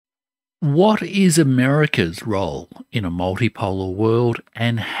What is America's role in a multipolar world,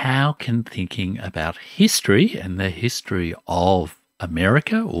 and how can thinking about history and the history of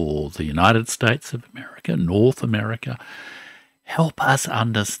America or the United States of America, North America, help us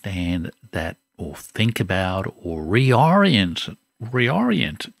understand that or think about or reorient,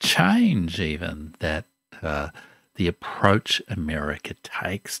 change even that the approach America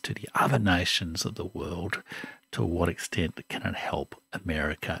takes to the other nations of the world? To what extent can it help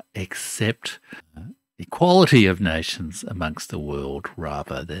America accept equality of nations amongst the world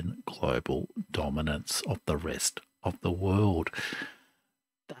rather than global dominance of the rest of the world?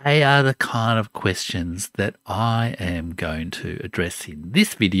 They are the kind of questions that I am going to address in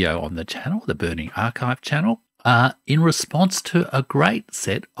this video on the channel, the Burning Archive channel, in response to a great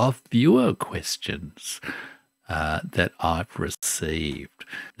set of viewer questions that I've received.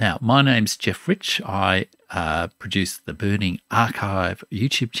 Now, my name's Jeff Rich. I produce the Burning Archive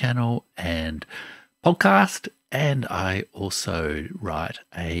YouTube channel and podcast, and I also write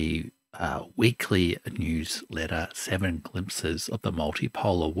a weekly newsletter, 7 Glimpses of the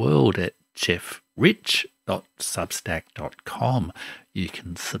Multipolar World, at jeffrich.substack.com. You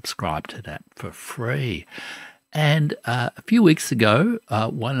can subscribe to that for free. And a few weeks ago,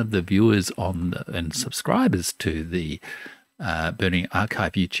 one of the viewers and subscribers to the Burning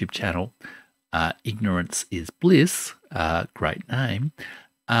Archive YouTube channel, Ignorance is Bliss, great name,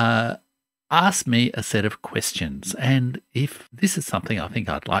 asked me a set of questions. And if this is something I think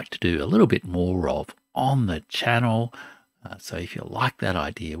I'd like to do a little bit more of on the channel, so if you like that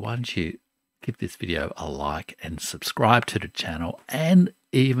idea, why don't you give this video a like and subscribe to the channel, and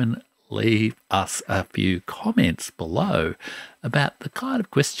even leave us a few comments below about the kind of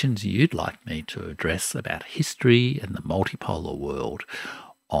questions you'd like me to address about history and the multipolar world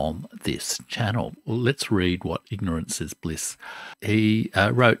on this channel. Well, let's read what Ignorance is Bliss. He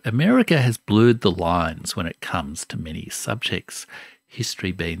wrote, America has blurred the lines when it comes to many subjects,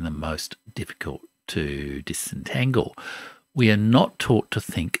 history being the most difficult to disentangle. We are not taught to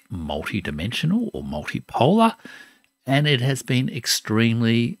think multidimensional or multipolar, and it has been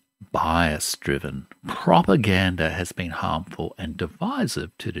extremely bias-driven. Propaganda has been harmful and divisive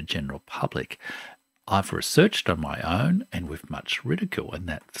to the general public. I've researched on my own and with much ridicule, and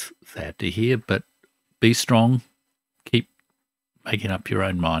that's sad to hear, but be strong. Keep making up your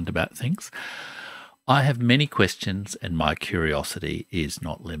own mind about things. I have many questions, and my curiosity is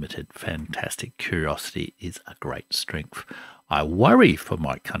not limited. Fantastic. Curiosity is a great strength. I worry for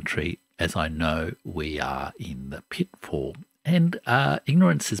my country, as I know we are in the pitfall. And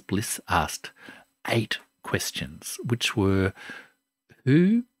Ignorance is Bliss asked 8 questions, which were: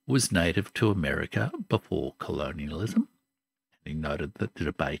 who was native to America before colonialism? And he noted that the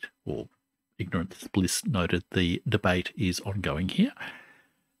debate, or Ignorance is Bliss noted the debate is ongoing here.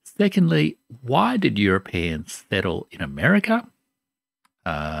 Secondly, why did Europeans settle in America?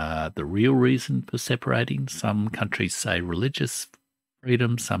 The real reason for separating: some countries say religious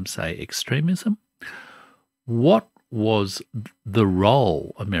freedom, some say extremism. What was the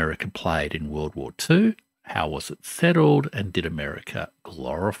role America played in World War II? How was it settled? And did America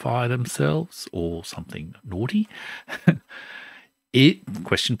glorify themselves or something naughty?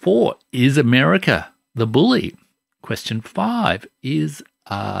 Question 4, is America the bully? Question 5, is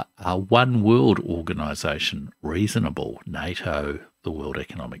a one world organization reasonable? NATO, the World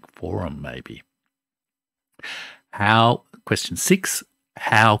Economic Forum, maybe. Question 6,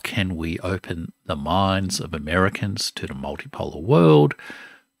 how can we open the minds of Americans to the multipolar world?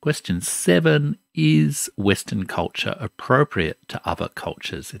 Question 7, is Western culture appropriate to other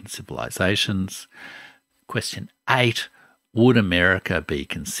cultures and civilizations? Question 8, would America be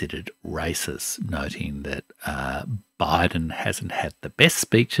considered racist? Noting that Biden hasn't had the best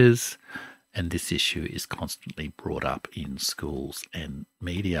speeches, and this issue is constantly brought up in schools and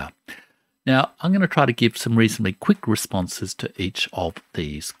media. Now, I'm going to try to give some reasonably quick responses to each of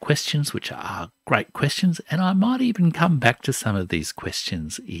these questions, which are great questions, and I might even come back to some of these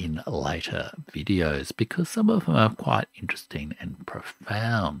questions in later videos because some of them are quite interesting and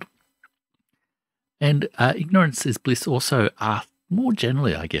profound. And Ignorance is Bliss also asked more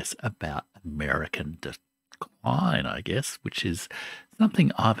generally, I guess, about American decline, I guess, which is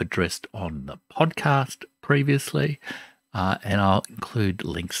something I've addressed on the podcast previously. And I'll include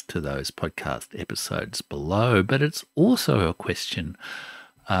links to those podcast episodes below. But it's also a question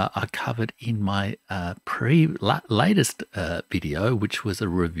I covered in my latest video, which was a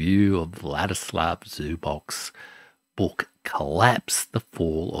review of Vladislav Zubok's book, Collapse: The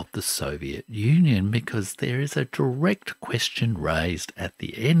Fall of the Soviet Union, because there is a direct question raised at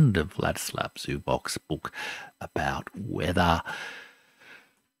the end of Vladislav Zubok's book about whether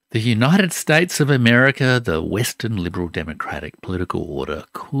The United States of America, the Western liberal democratic political order,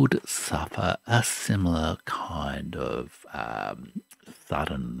 could suffer a similar kind of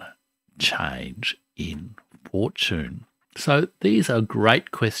sudden change in fortune. So these are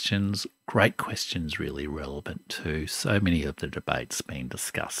great questions really relevant to so many of the debates being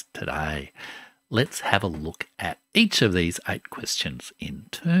discussed today. Let's have a look at each of these 8 questions in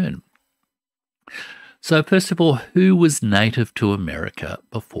turn. So first of all, who was native to America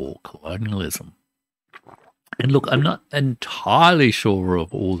before colonialism? And look, I'm not entirely sure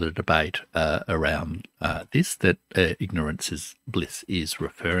of all the debate around this that ignorance is bliss is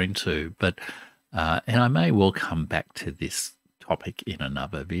referring to, but and I may well come back to this topic in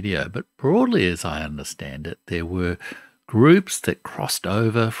another video, but broadly as I understand it, there were groups that crossed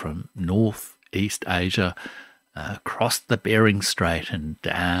over from Northeast Asia, crossed the Bering Strait and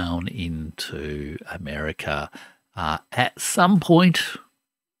down into America at some point,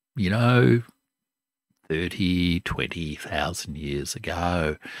 20,000 years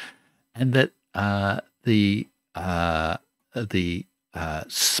ago, and that the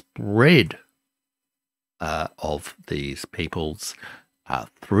spread of these peoples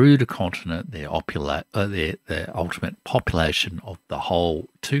through the continent, their ultimate population of the whole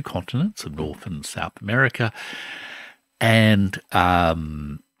 2 continents of North and South America, and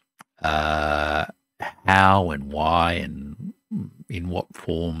how and why and in what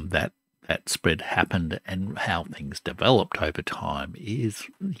form that spread happened and how things developed over time is,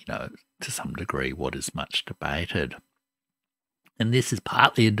 to some degree, what is much debated. And this is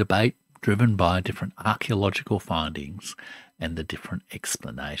partly a debate driven by different archaeological findings and the different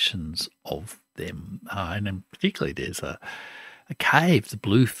explanations of them. And particularly there's a cave, the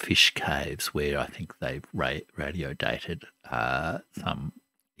Bluefish Caves, where I think they've radio dated some,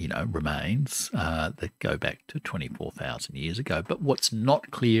 remains that go back to 24,000 years ago. But what's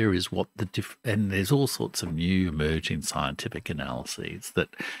not clear is what and there's all sorts of new emerging scientific analyses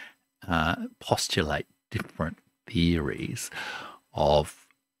that postulate different theories of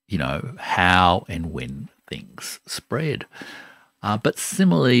how and when things spread. But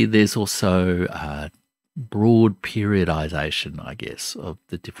similarly, there's also broad periodization, I guess, of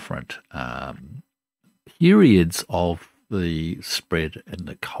the different periods of the spread and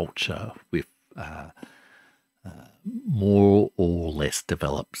the culture with more or less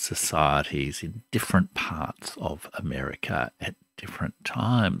developed societies in different parts of America at different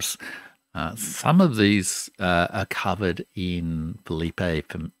times. Some of these are covered in Felipe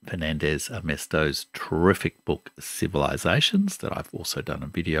Fernandez Amesto's terrific book, Civilizations, that I've also done a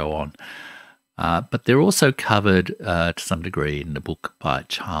video on. But they're also covered to some degree in the book by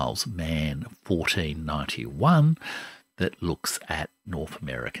Charles Mann, 1491, that looks at North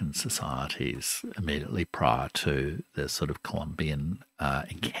American societies immediately prior to the sort of Columbian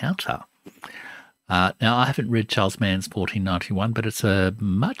encounter. Now, I haven't read Charles Mann's 1491, but it's a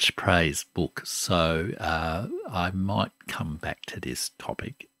much praised book, so I might come back to this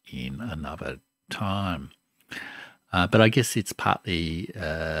topic in another time. But I guess it's partly,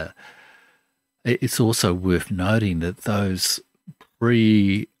 it's also worth noting that those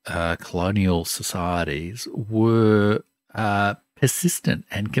pre-colonial societies were persistent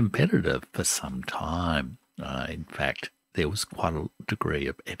and competitive for some time. In fact, there was quite a degree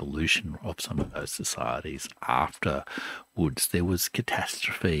of evolution of some of those societies afterwards. There was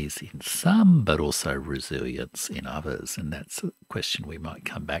catastrophes in some, but also resilience in others, and that's a question we might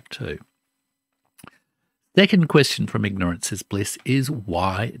come back to. Second question from Ignorance is Bliss is,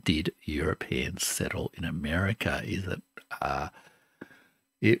 why did Europeans settle in America?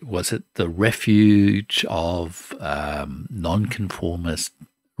 Was it the refuge of nonconformist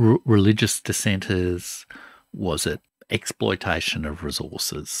religious dissenters? Was it exploitation of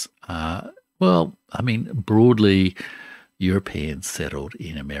resources? Well, I mean, broadly, Europeans settled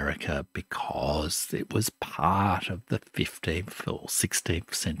in America because it was part of the 15th or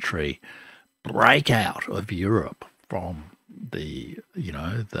 16th century breakout of Europe from the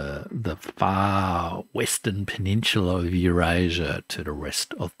far western peninsula of Eurasia to the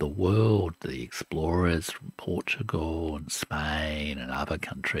rest of the world. The explorers from Portugal and Spain and other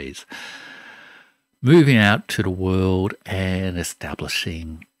countries moving out to the world and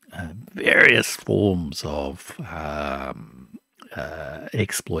establishing various forms of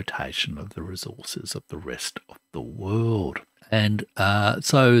exploitation of the resources of the rest of the world. And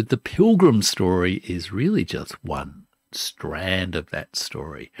so the Pilgrim story is really just one strand of that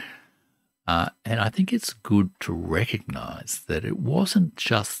story. And I think it's good to recognize that it wasn't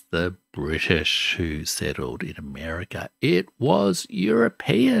just the British who settled in America, it was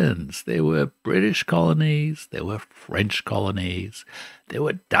Europeans. There were British colonies, there were French colonies, there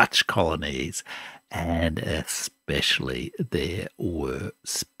were Dutch colonies, and especially there were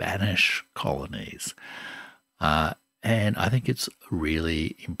Spanish colonies. And I think it's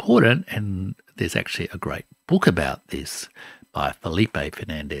really important, and there's actually a great book about this by Felipe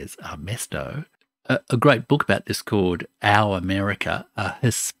Fernandez Armesto, a great book about this called Our America, a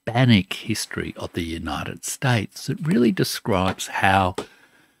Hispanic History of the United States. It really describes how,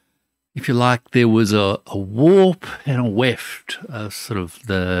 if you like, there was a warp and a weft, sort of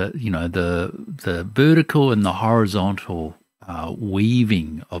the vertical and the horizontal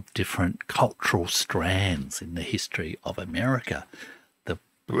weaving of different cultural strands in the history of America. The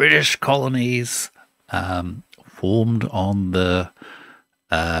British colonies formed on the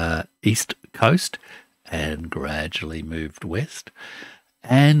east coast and gradually moved west,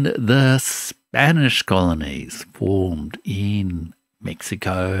 and the Spanish colonies formed in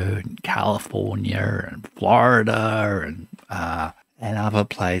Mexico and California and Florida and other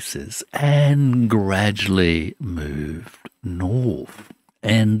places, and gradually moved north.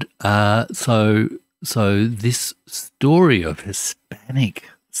 And so this story of Hispanic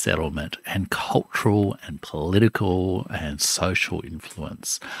settlement and cultural and political and social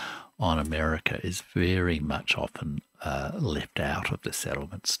influence on America is very much often left out of the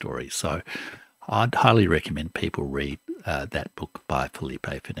settlement story. So I'd highly recommend people read that book by Felipe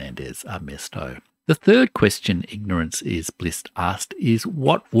Fernandez Armesto. The third question Ignorance is Bliss asked is,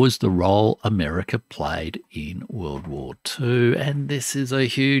 what was the role America played in World War II? And this is a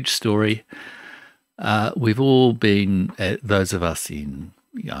huge story. We've all been, those of us in,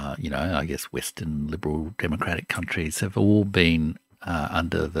 I guess Western liberal democratic countries have all been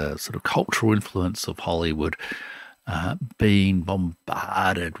under the sort of cultural influence of Hollywood, being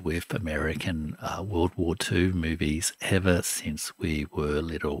bombarded with American World War II movies ever since we were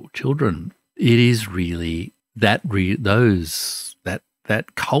little children. It is really that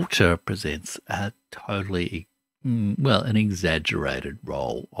culture presents a totally, an exaggerated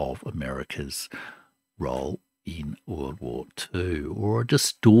role of America's role in World War II, or a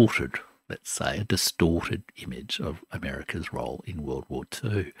distorted image of America's role in World War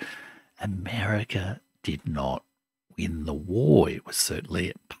II. America did not win the war. It was certainly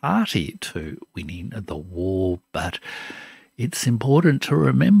a party to winning the war, but it's important to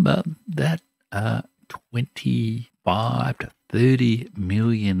remember that 25 to 30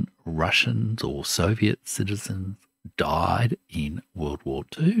 million Russians or Soviet citizens died in World War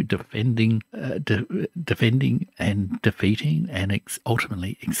II, defending and defeating and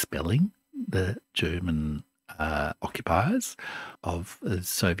ultimately expelling the German occupiers of the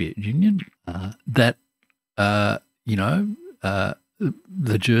Soviet Union. The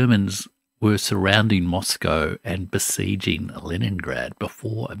Germans were surrounding Moscow and besieging Leningrad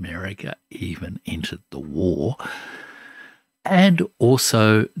before America even entered the war. And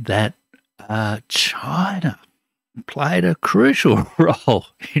also that China played a crucial role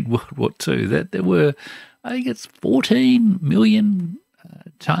in World War II, that there were, I think it's 14 million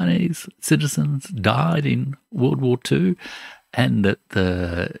Chinese citizens died in World War II, and that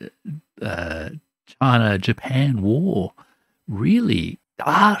the China-Japan War really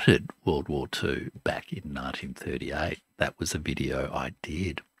started World War II back in 1938. That was a video I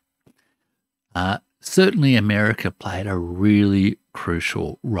did. Certainly America played a really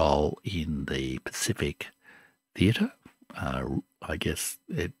crucial role in the Pacific theatre. I guess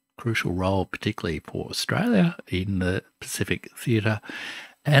a crucial role particularly for Australia in the Pacific theatre,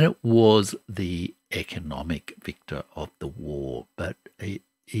 and it was the economic victor of the war. But it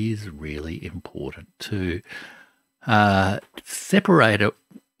is really important to separate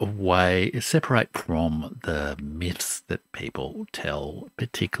from the myths that people tell,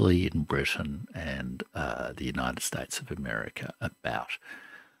 particularly in Britain and the United States of America, about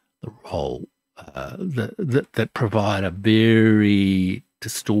the role that provide a very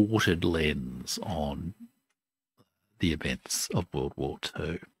distorted lens on the events of World War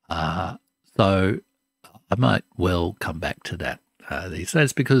II. So I might well come back to that these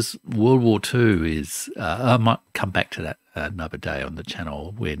days, because World War II is, I might come back to that another day on the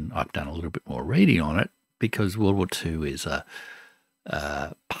channel when I've done a little bit more reading on it, because World War II is a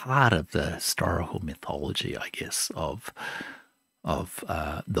part of the historical mythology, I guess, of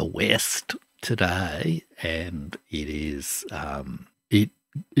the West today, and it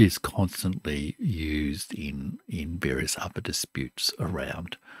is constantly used in various other disputes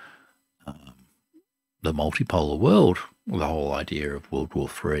around the multipolar world, the whole idea of World War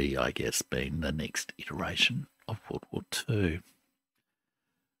III, I guess, being the next iteration of World War II.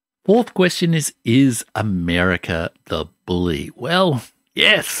 Fourth question is America the bully? Well,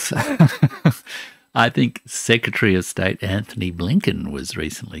 yes. I think Secretary of State Anthony Blinken was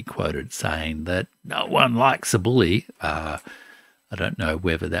recently quoted saying that no one likes a bully. I don't know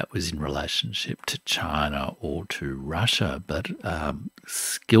whether that was in relationship to China or to Russia, but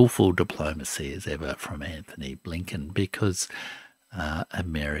skillful diplomacy as ever from Anthony Blinken, because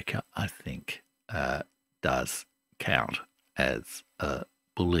America, I think, does count as a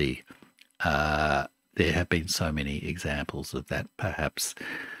bully. There have been so many examples of that. Perhaps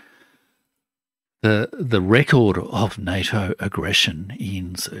the record of NATO aggression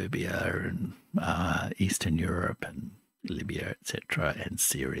in Serbia and Eastern Europe and Libya, etc., and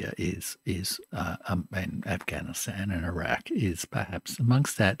Syria and Afghanistan and Iraq is perhaps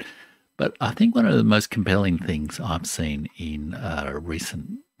amongst that. But I think one of the most compelling things I've seen in a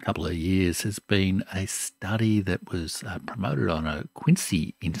recent couple of years has been a study that was promoted on a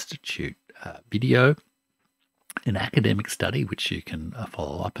Quincy Institute video, an academic study which you can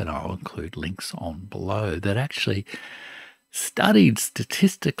follow up, and I'll include links on below, that actually studied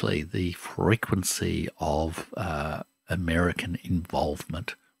statistically the frequency of American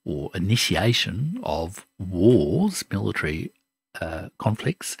involvement or initiation of wars, military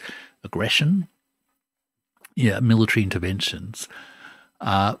conflicts, aggression, military interventions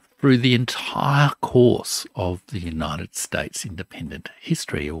through the entire course of the United States independent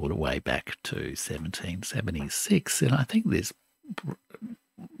history, all the way back to 1776. And I think this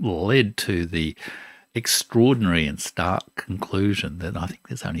led to the extraordinary and stark conclusion that I think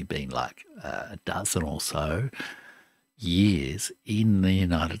there's only been like a dozen or so years in the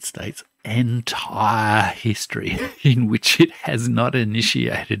United States entire history in which it has not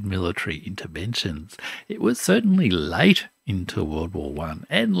initiated military interventions. It was certainly late into World War I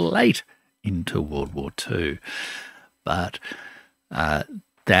and late into World War II, but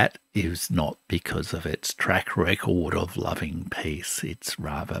that is not because of its track record of loving peace. It's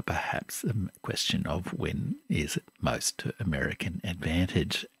rather perhaps a question of when is it most to American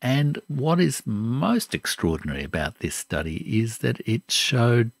advantage. And what is most extraordinary about this study is that it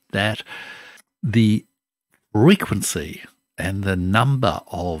showed that the frequency and the number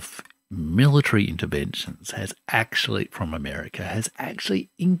of military interventions from America has actually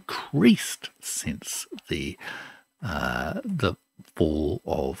increased since the fall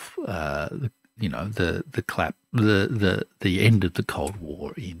of the end of the Cold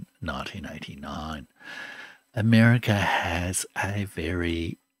War in 1989. America has a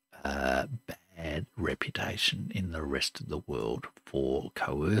very bad reputation in the rest of the world for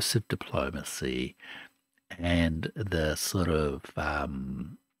coercive diplomacy and the sort of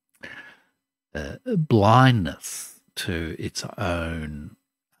blindness to its own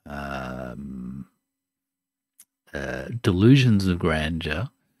delusions of grandeur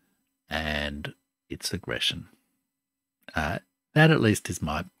and its aggression. That at least is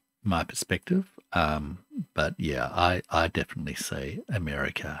my perspective. But yeah, I definitely see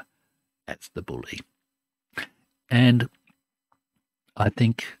America as the bully. And I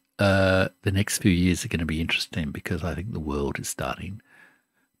think the next few years are going to be interesting, because I think the world is starting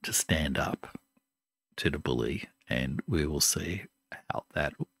to stand up to the bully, and we will see how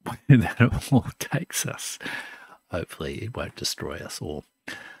that all takes us. Hopefully it won't destroy us all.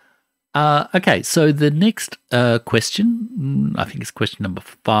 Okay, so the next question, I think it's question number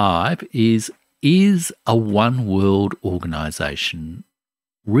 5, is a one world organization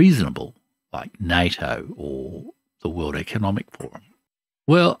reasonable, like NATO or the World Economic Forum?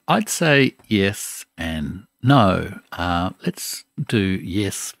 Well, I'd say yes and no. Let's do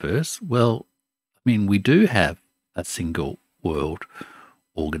yes first. Well, I mean, we do have a single world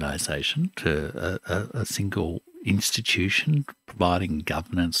organization, a single institution providing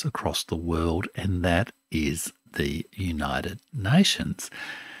governance across the world, and that is the United Nations.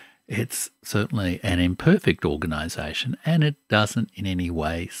 It's certainly an imperfect organization, and it doesn't in any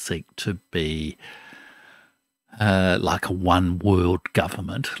way seek to be like a one world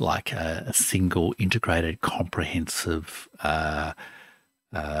government, like a single integrated comprehensive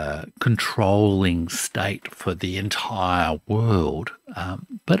controlling state for the entire world.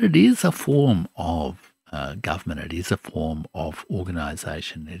 But it is a form of government. It is a form of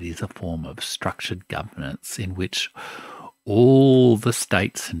organization. It is a form of structured governance in which all the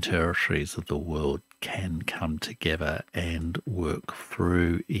states and territories of the world can come together and work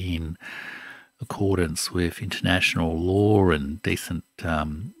through in accordance with international law and decent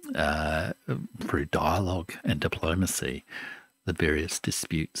through dialogue and diplomacy, the various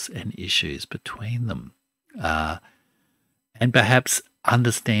disputes and issues between them. And perhaps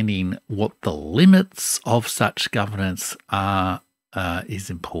understanding what the limits of such governance are is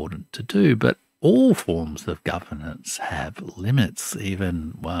important to do. But all forms of governance have limits,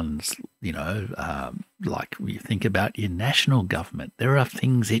 even ones, like you think about your national government. There are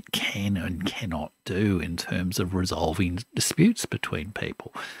things it can and cannot do in terms of resolving disputes between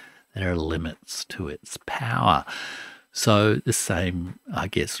people. There are limits to its power. So the same, I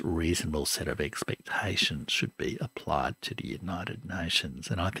guess, reasonable set of expectations should be applied to the United Nations.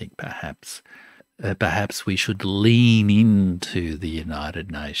 And I think perhaps we should lean into the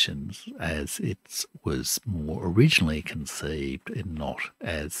United Nations as it was more originally conceived, and not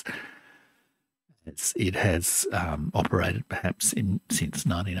as it has operated perhaps since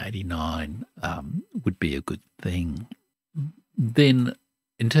 1989 would be a good thing. Then,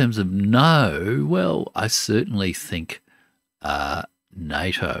 in terms of no, well, I certainly think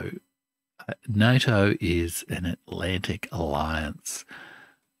NATO. NATO is an Atlantic alliance.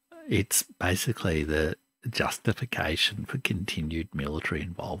 It's basically the justification for continued military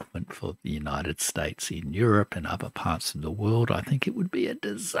involvement for the United States in Europe and other parts of the world. I think it would be it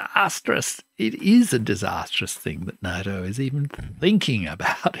is a disastrous thing that NATO is even thinking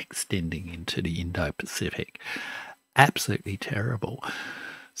about extending into the Indo-Pacific. Absolutely terrible.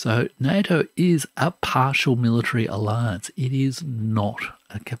 So NATO is a partial military alliance. It is not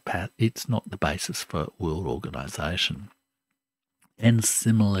it's not the basis for world organization. And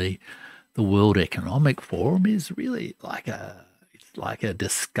similarly, the World Economic Forum is really like a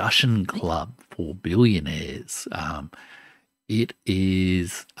discussion club for billionaires. It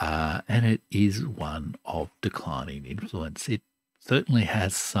is one of declining influence. It certainly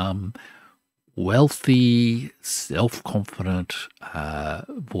has some wealthy, self-confident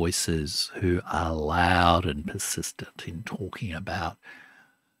voices who are loud and persistent in talking about,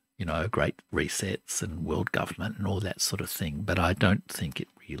 great resets and world government and all that sort of thing. But I don't think it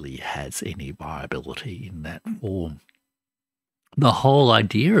really has any viability in that form. The whole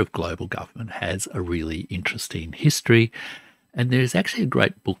idea of global government has a really interesting history. And there's actually a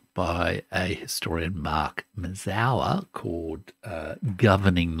great book by a historian, Mark Mazower, called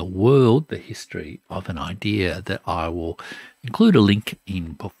Governing the World, The History of an Idea, that I will include a link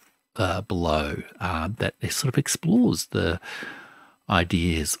in below that sort of explores the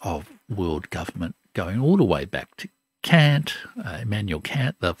ideas of world government going all the way back to Kant, Immanuel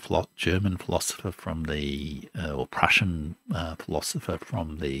Kant, the German philosopher from or Prussian philosopher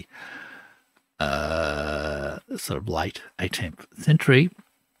from the sort of late 18th century,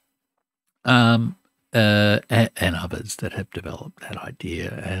 and others that have developed that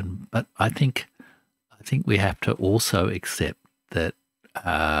idea. But I think we have to also accept that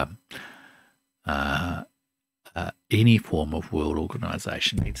any form of world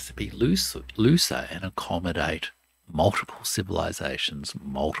organization needs to be looser and accommodate multiple civilizations,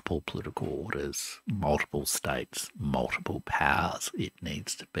 multiple political orders, multiple states, multiple powers. It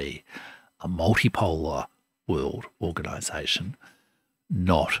needs to be a multipolar world organization,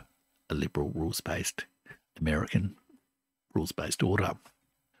 not a liberal rules-based American rules-based order.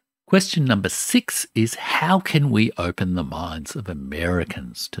 Question number 6 is, how can we open the minds of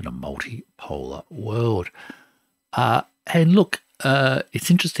Americans to the multipolar world? And look,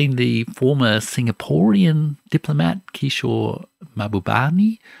 it's interesting, the former Singaporean diplomat Kishore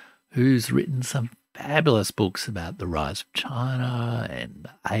Mahbubani, who's written some fabulous books about the rise of China and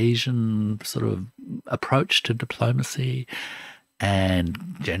the Asian sort of approach to diplomacy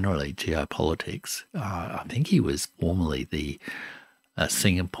and generally geopolitics. I think he was formerly the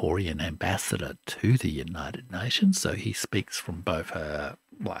Singaporean ambassador to the United Nations, so he speaks from both a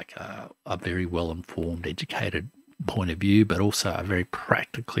very well-informed, educated point of view, but also a very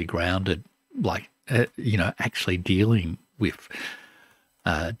practically grounded, actually dealing with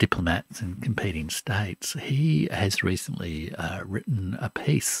diplomats and competing states. He has recently written a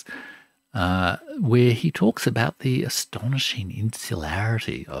piece where he talks about the astonishing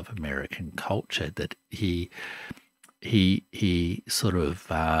insularity of American culture, that he sort of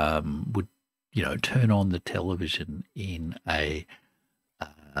would turn on the television in a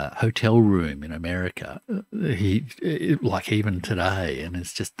hotel room in America, even today, and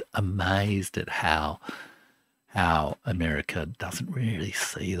is just amazed at how America doesn't really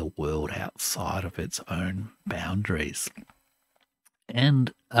see the world outside of its own boundaries.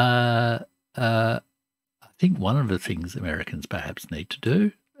 And I think one of the things Americans perhaps need to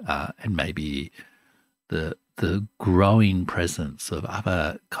do, and maybe the growing presence of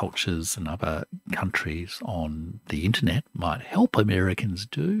other cultures and other countries on the internet might help Americans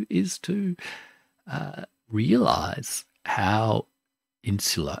do, is to realize how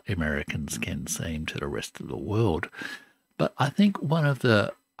insular Americans can seem to the rest of the world. But I think one of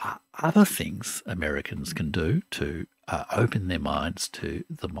the other things Americans can do to open their minds to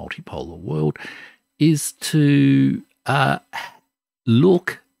the multipolar world is to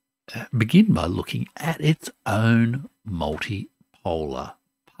begin by looking at its own multipolar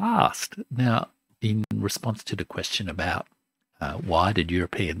past. Now, in response to the question about why did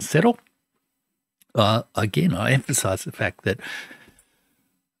Europeans settle, again, I emphasize the fact that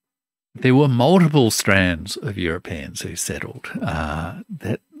there were multiple strands of Europeans who settled.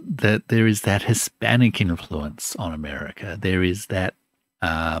 That there is that Hispanic influence on America. There is that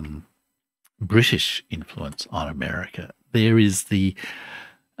British influence on America. There was the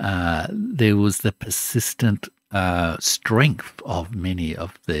persistent strength of many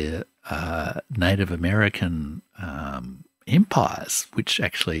of the Native American empires, which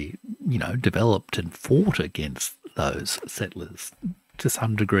actually, developed and fought against those settlers to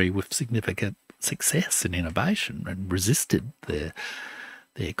some degree with significant success and innovation, and resisted their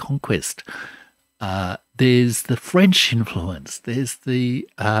conquest. There's the French influence. There's the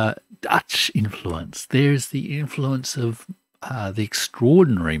Dutch influence. There's the influence of the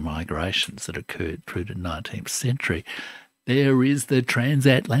extraordinary migrations that occurred through the 19th century. There is the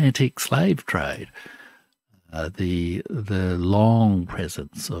transatlantic slave trade, the long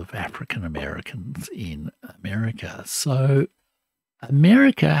presence of African Americans in America. So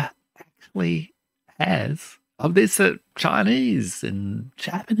America actually has, there's a Chinese and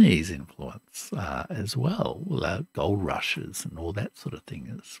Japanese influence as well, gold rushes and all that sort of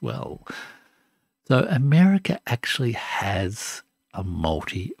thing as well. So America actually has a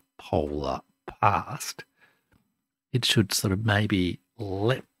multipolar past. It should sort of maybe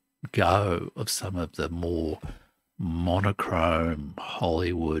let go of some of the more monochrome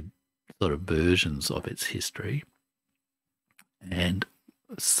Hollywood sort of versions of its history and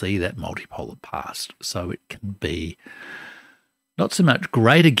see that multipolar past, so it can be not so much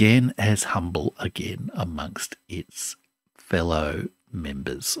great again as humble again amongst its fellow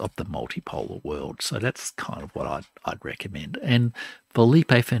members of the multipolar world. So that's kind of what I'd recommend. And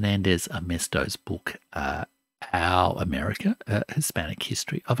Felipe Fernandez Amesto's book, Our America, Hispanic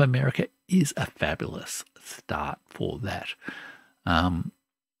History of America, is a fabulous start for that.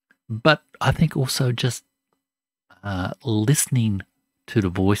 But I think also just listening to the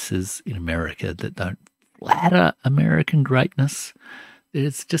voices in America that don't flatter American greatness.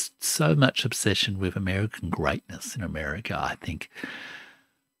 There's just so much obsession with American greatness in America. I think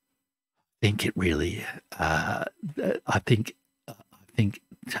it really. I think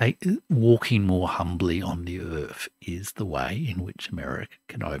walking more humbly on the earth is the way in which America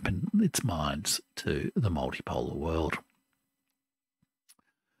can open its minds to the multipolar world.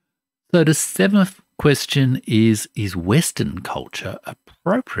 So the seventh question is Western culture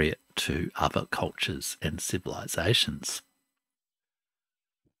appropriate to other cultures and civilizations?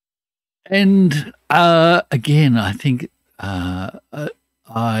 And again, I think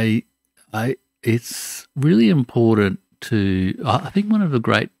it's really important to. I think one of the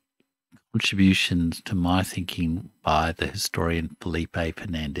great contributions to my thinking by the historian Felipe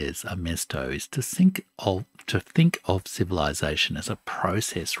Fernandez Amesto is to think of civilization as a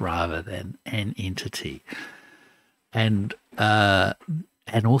process rather than an entity, and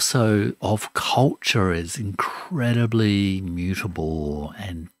also of culture as incredibly mutable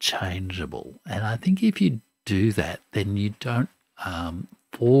and changeable. And I think if you do that, then you don't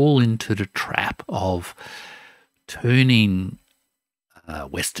fall into the trap of turning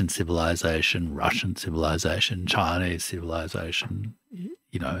Western civilization, Russian civilization, Chinese civilization,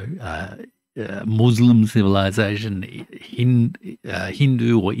 Muslim civilization,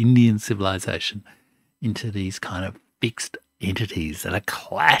 Hindu or Indian civilization into these kind of fixed entities that are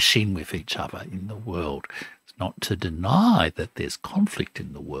clashing with each other in the world. It's not to deny that there's conflict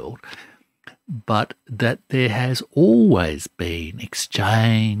in the world, but that there has always been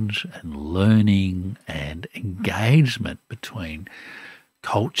exchange and learning and engagement between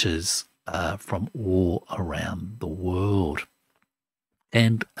cultures from all around the world.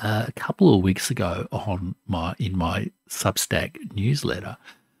 And a couple of weeks ago in my Substack newsletter,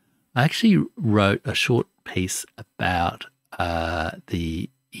 I actually wrote a short piece about the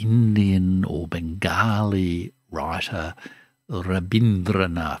Indian or Bengali writer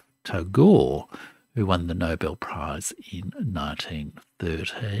Rabindranath Tagore, who won the Nobel Prize in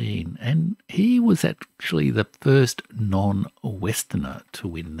 1913. And he was actually the first non-Westerner to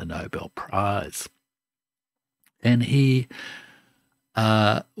win the Nobel Prize. And he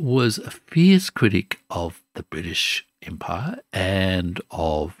was a fierce critic of the British Empire and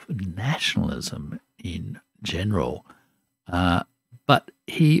of nationalism in general. But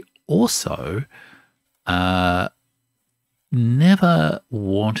he also never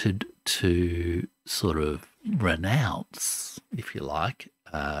wanted to sort of renounce, if you like,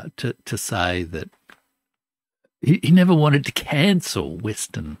 to say that he never wanted to cancel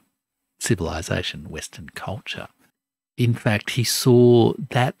Western civilization, Western culture. In fact, he saw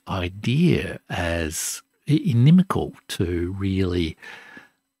that idea as inimical to really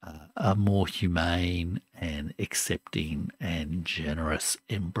a more humane and accepting and generous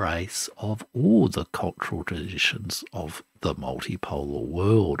embrace of all the cultural traditions of the multipolar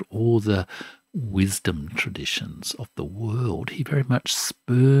world, all the wisdom traditions of the world. He very much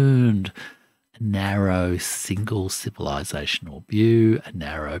spurned a narrow single civilizational view, a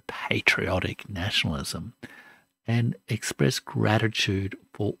narrow patriotic nationalism, and expressed gratitude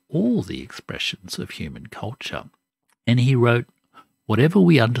for all the expressions of human culture. And he wrote, "Whatever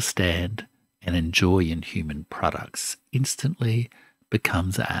we understand and enjoy in human products instantly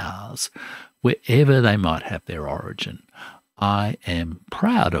becomes ours, wherever they might have their origin. I am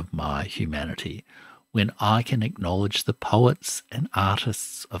proud of my humanity when I can acknowledge the poets and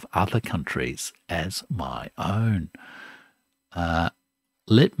artists of other countries as my own.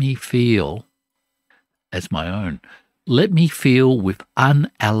 Let me feel as my own. Let me feel with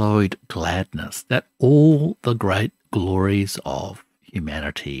unalloyed gladness that all the great glories of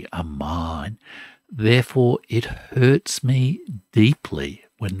humanity are mine. Therefore, it hurts me deeply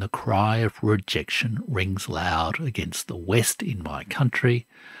when the cry of rejection rings loud against the West in my country,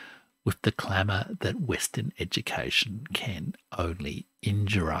 with the clamour that Western education can only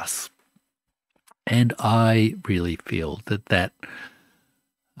injure us." And I really feel that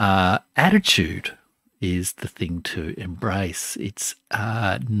attitude is the thing to embrace. It's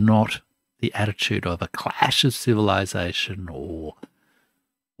not the attitude of a clash of civilization or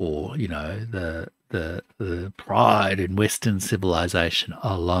the pride in Western civilization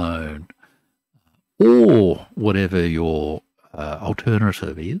alone, or whatever your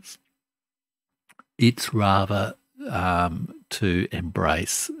alternative is. It's rather to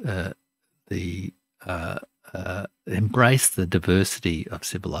embrace embrace the diversity of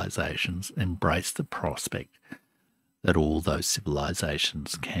civilizations, embrace the prospect that all those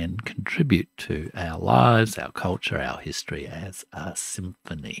civilizations can contribute to our lives, our culture, our history as a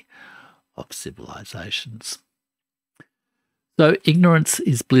symphony of civilizations. So Ignorance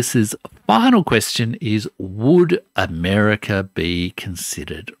is Bliss's final question is, would America be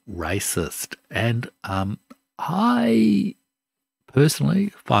considered racist? And I personally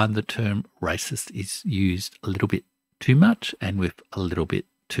find the term racist is used a little bit too much and with a little bit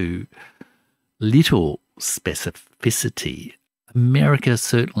too little specificity. America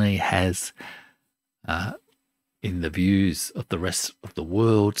certainly has, in the views of the rest of the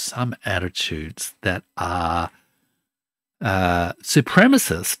world, some attitudes that are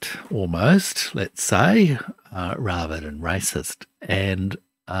supremacist almost, let's say, rather than racist. And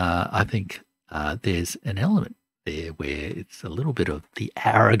I think there's an element there where it's a little bit of the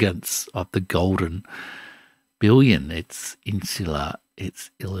arrogance of the golden billion. It's insular,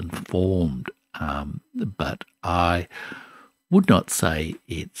 it's ill-informed, but I would not say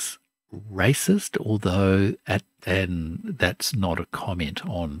it's racist, although and that's not a comment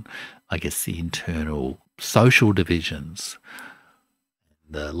on, I guess, the internal social divisions,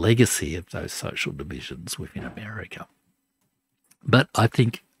 the legacy of those social divisions within America. But I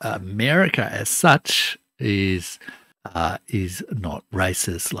think America as such is not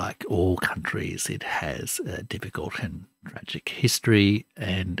racist like all countries. It has a difficult and tragic history,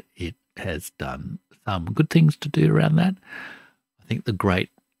 and it has done some good things to do around that. I think the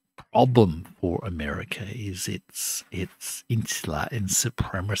great problem for America is its insular and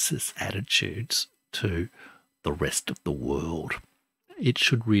supremacist attitudes to the rest of the world. It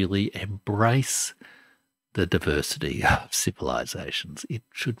should really embrace the diversity of civilizations. It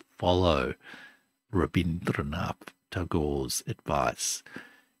should follow Rabindranath Tagore's advice.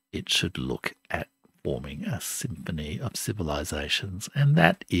 It should look at forming a symphony of civilizations, and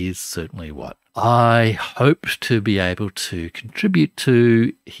that is certainly what I hope to be able to contribute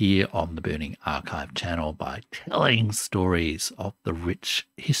to here on the Burning Archive channel by telling stories of the rich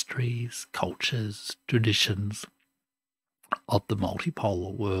histories, cultures, traditions of the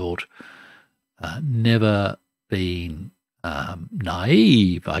multipolar world. Never been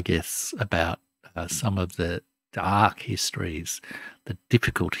naive, I guess, about some of the dark histories, the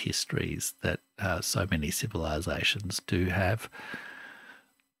difficult histories that so many civilizations do have,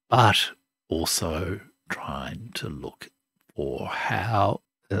 but also trying to look for how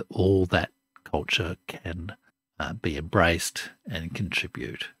all that culture can be embraced and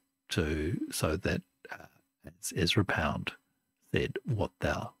contribute to, so that, as Ezra Pound said, what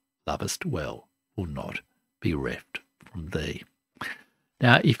thou lovest well will not be reft from thee.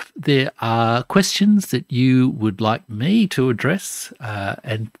 Now, if there are questions that you would like me to address,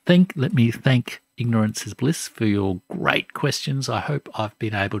 let me thank Ignorance is Bliss for your great questions. I hope I've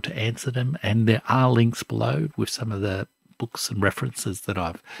been able to answer them, and there are links below with some of the books and references that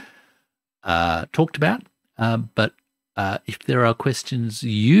I've talked about. But if there are questions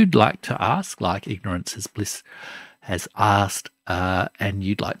you'd like to ask, like Ignorance is Bliss has asked, and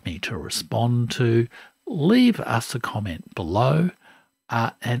you'd like me to respond to, leave us a comment below.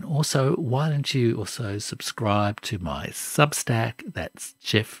 And also, why don't you also subscribe to my Substack? That's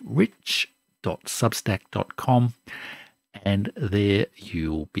jeffrich.substack.com. And there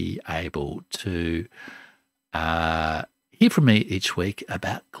you'll be able to hear from me each week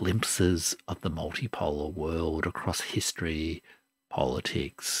about glimpses of the multipolar world across history,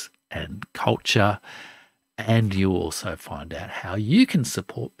 politics, and culture. And you'll also find out how you can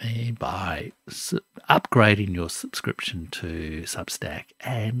support me by upgrading your subscription to Substack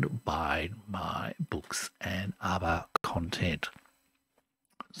and buying my books and other content.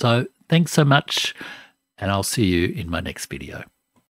 So thanks so much, and I'll see you in my next video.